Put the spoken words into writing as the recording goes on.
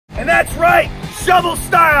That's right, shovel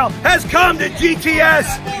style has come to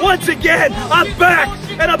GTS. Once again, I'm back,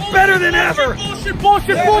 and I'm better than ever. Bullshit.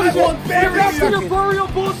 You're Back to your burial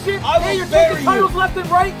bullshit. Hey, you're taking titles left and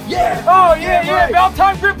right. Yeah. Oh, yeah. About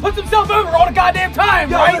time Grip puts himself over all the goddamn time,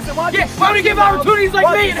 right? Listen, why don't you give opportunities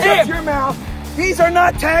like me and him? Shut your mouth. These are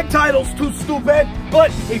not tag titles, too stupid. But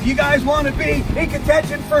if you guys want to be in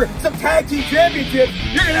contention for some tag team championships,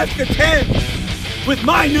 you're going to have to contend with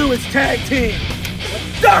my newest tag team.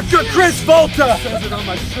 Dr. Chris Volta. Says it on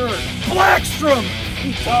my shirt. Blackstrom.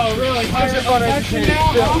 Oh, really?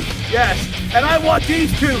 Yes, and I want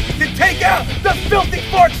these two to take out the filthy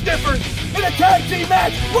fart sniffers in a tag team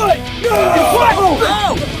match. What?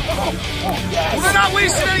 No! We're not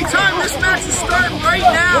wasting any time. This match is starting right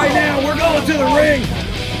now. Right now, we're going to the ring.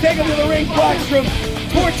 Take him to the ring, Blackstrom.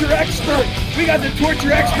 Torture expert. We got the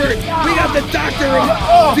torture expert. We got the doctor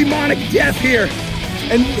of demonic death here.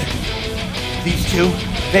 And these two,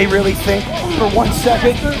 they really think for 1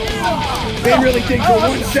 second. They really think for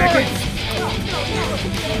 1 second.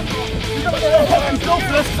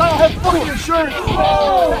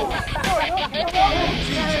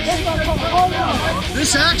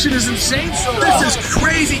 This action is insane. This is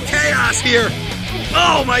crazy chaos here.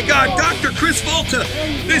 Oh my God, Dr. Chris Volta,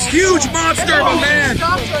 this huge monster of a man,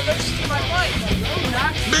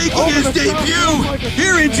 making his debut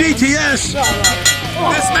here in GTS.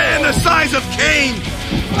 This man the size of Kane.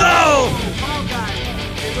 No!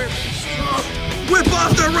 Whip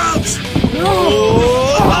off the ropes.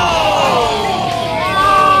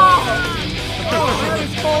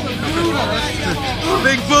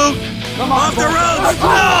 Big boot. Off the ropes.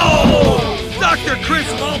 No! Dr. Chris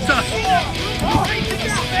Volta. 1,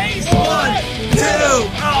 2.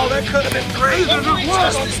 Oh, that could have been 3. A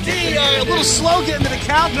little slow getting to the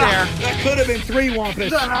count there. That could have been 3,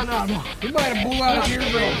 Wampus. No. He might have blew out his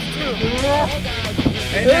eardrum.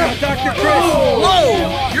 And now Dr. Chris.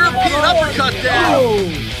 Whoa! European uppercut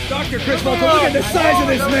down. Dr. Chris Volta, look at the size of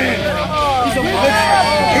this man. He's a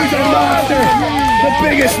monster. The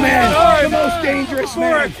biggest man. The most dangerous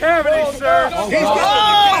man. For a cavity, sir.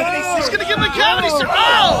 He's going to give him a cavity, sir.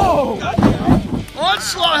 Oh!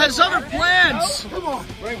 Onslaught has other plans.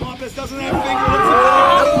 Ray Wampus doesn't have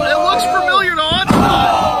fingers. It looks familiar to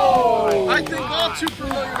Onslaught. I think all too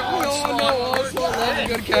familiar to Onslaught. Onslaught loves a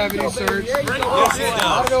good cavity search. Yes, he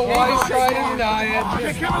I don't know why he's trying to deny it.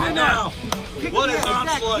 And now, what is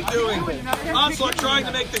Onslaught doing? Onslaught trying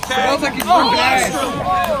to make the tag. Smells like he's working ass.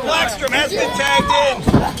 Blackstrom has been tagged in.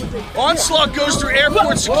 Onslaught goes through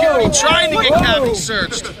airport security trying to get cavity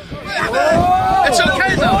searched. It's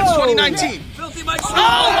okay though, it's 2019.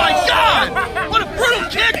 Oh my God! What a brutal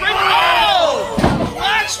kick right now! Oh!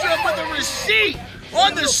 Blackstrom with a receipt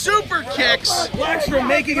on the super kicks. Blackstrom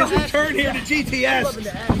making his return here to GTS.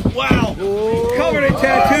 Wow. Covered in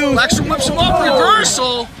tattoos. Blackstrom whips him up,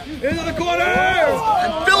 reversal. Into the corner.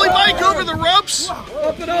 And Billy Mike over the ropes.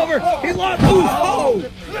 Up and over. He lost. Oh!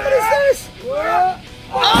 What is this?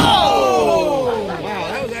 Oh!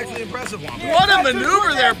 Wow, that was actually impressive. What a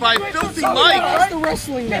maneuver there by Filthy Mike. That's the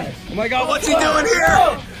wrestling match. Oh my God, what's he doing here?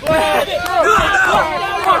 No!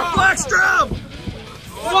 Blackstrom!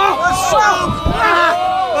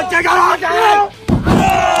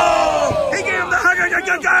 He gave him the hugger.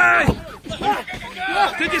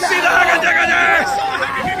 Did you see the hugger?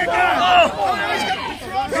 Oh!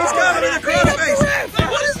 He's got him in the crossface.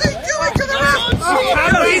 What is he doing to the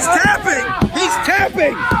ref? No, he's tapping. He's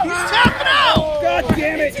tapping. He's tapping out. God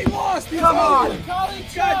damn it. He lost. Come on.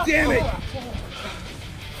 God damn it.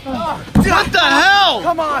 What the hell?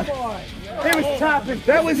 Come on. He was tapping.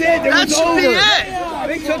 That was it. That should be it.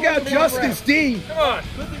 They took out Justice Dean. Come on.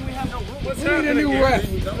 What's happening? A new ref.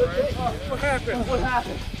 What happened?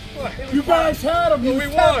 You guys had him. We won.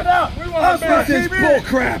 This is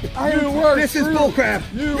bullcrap. This is bullcrap.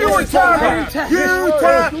 You were tapped out. You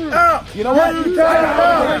tapped out. You know what? You tapped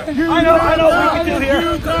out. I know what we can do here.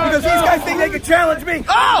 Because these guys think they can challenge me.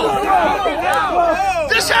 Oh!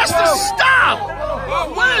 This has to stop.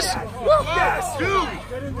 What is? Yes, dude.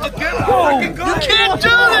 Again, You can't do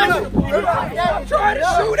this. I'm trying to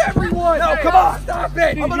shoot everyone. No, come on. Stop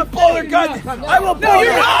it. I'm going to pull their gun. I will pull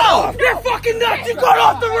your gun. You're fucking nuts. You got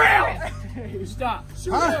off the rail. Stop.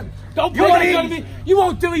 Shoot him. Don't pull that gun to me. You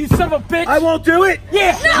won't do it, you son of a bitch. I won't do it.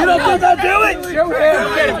 Yeah. You don't think I'll do it?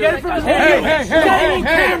 Get it from his head.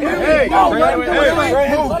 Hey.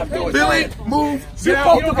 Billy, move.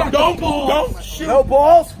 Don't ball. Don't shoot. No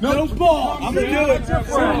balls? No ball. I'm going to do it. Shoot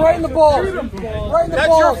him right in the ball. Right in the ball.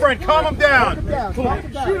 That's your friend. Calm him down.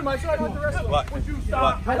 Shoot him. I tried to wrestle. Would you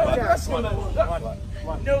stop? I don't wrestle.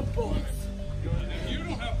 No balls. You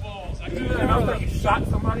don't have balls. I Shot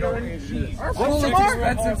somebody already? What's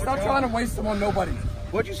expensive? Stop trying to waste them on nobody.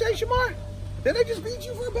 What'd you say, Shamar? Did they just beat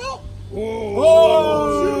you for a belt? Oh!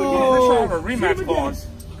 Rematch clause.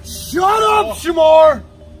 Shut up, Shamar!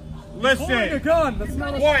 Pulling a gun. That's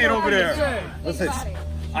not a quiet sport. over there. Listen,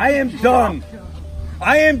 I am done.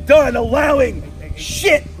 I am done allowing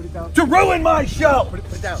shit to ruin my show. Put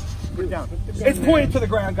it down. Put it down. It's pointed to the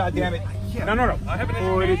ground, goddammit. No. I haven't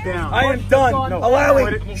put it down. I am done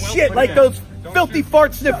allowing shit like those filthy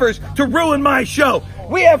fart sniffers to ruin my show.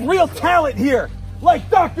 We have real talent here. Like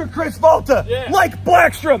Dr. Chris Volta, like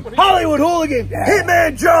Blackstrom, Hollywood Hooligan,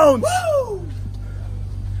 Hitman Jones. Woo!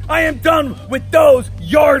 I am done with those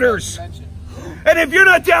yarders. And if you're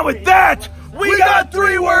not down with that, we got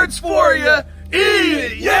 3 words for you. Eat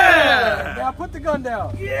it, yeah! Now put the gun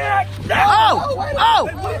down. Yeah! Oh!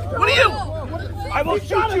 What are you? I will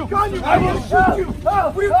shoot you! I will shoot you!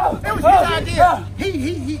 It was his idea.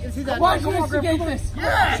 It's his idea. Why did you instigate this?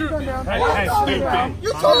 Yeah. Shoot me. Hey, stupid.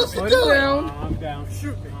 You told us to do it. I'm down.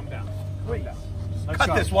 Shoot me. I'm down. Wait.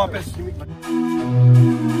 Cut this, Wampus.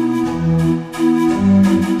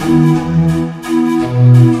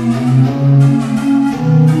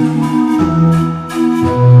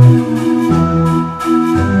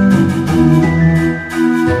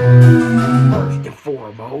 First and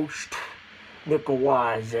foremost, Nickel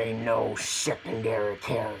Wise ain't no secondary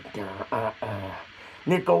character.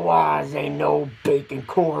 Nickel Wise ain't no Bacon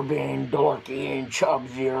Corbin, Dorky, and Chub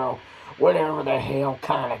Zero, whatever the hell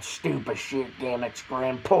kind of stupid shit Gimmick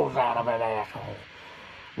Scrim pulls out of an asshole.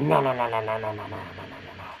 No.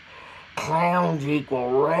 Clowns equal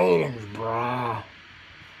ratings, bruh.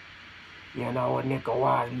 You know what Nickel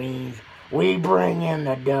Wise means? We bring in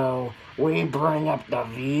the dough. We bring up the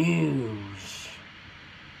views.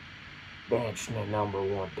 That's the #1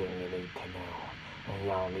 thing you need to know, and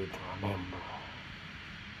y'all need to remember.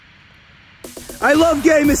 I love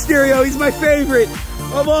Gay Mysterio. He's my favorite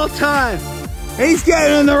of all time. And he's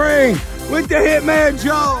getting in the ring with the Hitman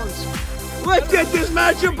Jones. Let's get this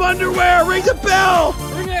matchup underway. Ring the bell.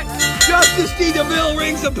 Ring it. Justice D. DeVille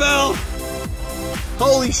rings the bell.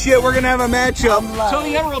 Holy shit, we're going to have a matchup.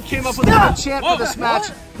 Tony Emerald came up with a good chant for this match.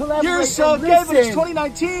 Here's David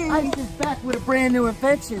 2019. I'm just back with a brand new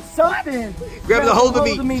invention. Something. Grab the hold of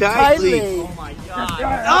me tightly. Oh my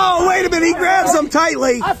God. Oh, wait a minute. He grabs him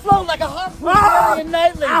tightly. I float like a harpoon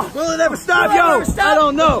nightly. Will it ever stop, yo? I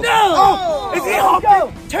don't know. No. Oh, Is he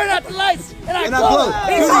go? Turn out the lights and I float.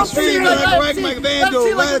 Through the street like a wreck, like a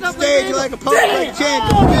vandal. Right at the stage like a poet, like a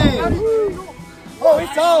champion. Oh,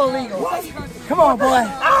 it's all illegal. Come on, boy.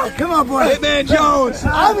 Come on, boy. Hitman Jones.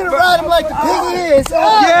 I'm gonna ride him like the pig he is.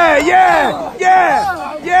 Yeah.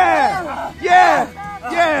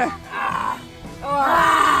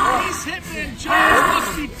 He's Hitman Jones.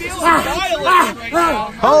 Must be feeling violent right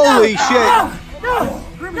now. Holy shit.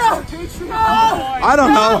 I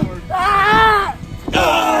don't know.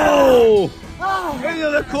 Oh! Into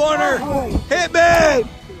the corner. Hitman.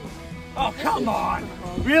 Oh, come on.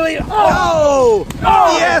 Really? Oh! The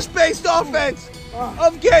ass-based offense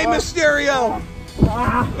of Gay Mysterio. Into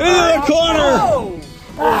the corner.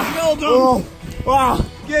 Killed him.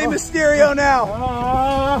 Gay Mysterio now.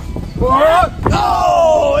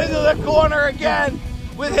 Oh! Into the corner again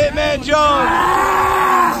with Hitman Jones.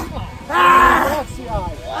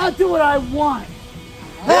 I'll do what I want.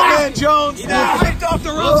 Hitman Jones now kicked off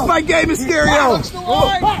the ropes by Gay Mysterio.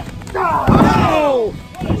 Oh!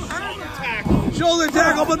 Shoulder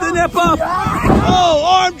tackle, but the nip up. Oh,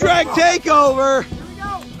 arm drag takeover.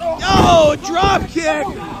 Oh, drop kick.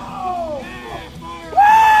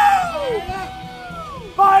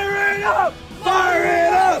 Fire it up! Fire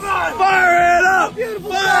it up! Fire it up!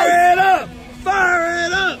 Fire it up! Fire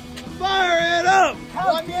it up! Fire it up!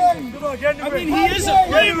 I mean, he is a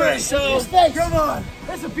favorite, so... Come on.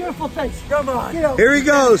 That's a beautiful face. Come on. Here he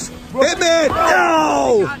goes. Hitman!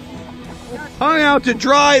 No! Hung out to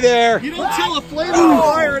dry there. You don't tell a flavor to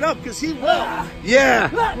fire it up, because he will. Yeah.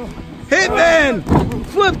 Hitman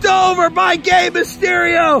flipped over by Gay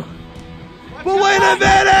Mysterio. But wait a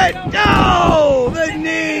minute. No! The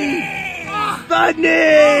knee. The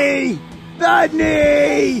knee. The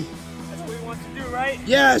knee. That's what he wants to do, right?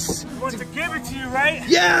 Yes. He wants to give it to you, right?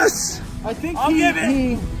 Yes. I think I'll give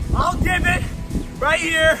it. I'll give it right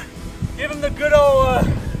here. Give him the good old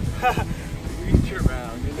reach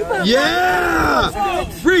around. You know? Yeah.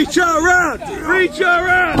 Reach around. Reach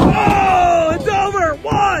around. Oh, it's over.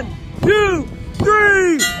 1, 2,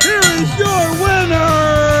 3. Here is your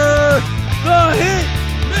winner, the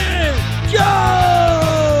Hitman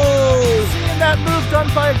Jones. Seeing that move done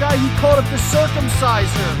by a guy, he called it the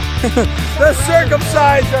circumciser. The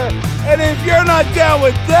circumciser. And if you're not down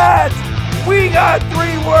with that, We got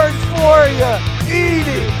 3 words for you. Eat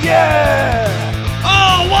it, yeah.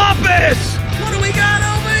 Oh, Wampus! What do we got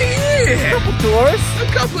over here? A couple doors. A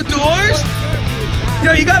couple doors?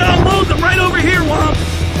 Yo, you gotta unload them right over here, Womp.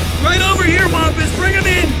 Right over here, Wampus. Bring them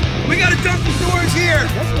in. We gotta dump the doors here.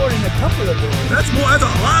 That's more than a couple of doors. That's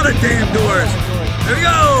a lot of damn doors. There we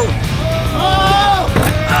go. Oh!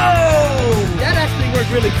 Oh! That actually worked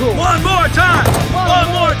really cool. One more time. One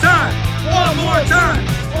more time. One more time.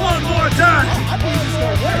 One more time. I think this is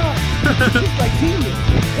gonna work. He's like genius.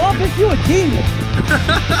 Wampus, you a genius.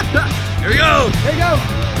 Here we go. There you go.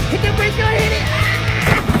 Hit the brake, hit it.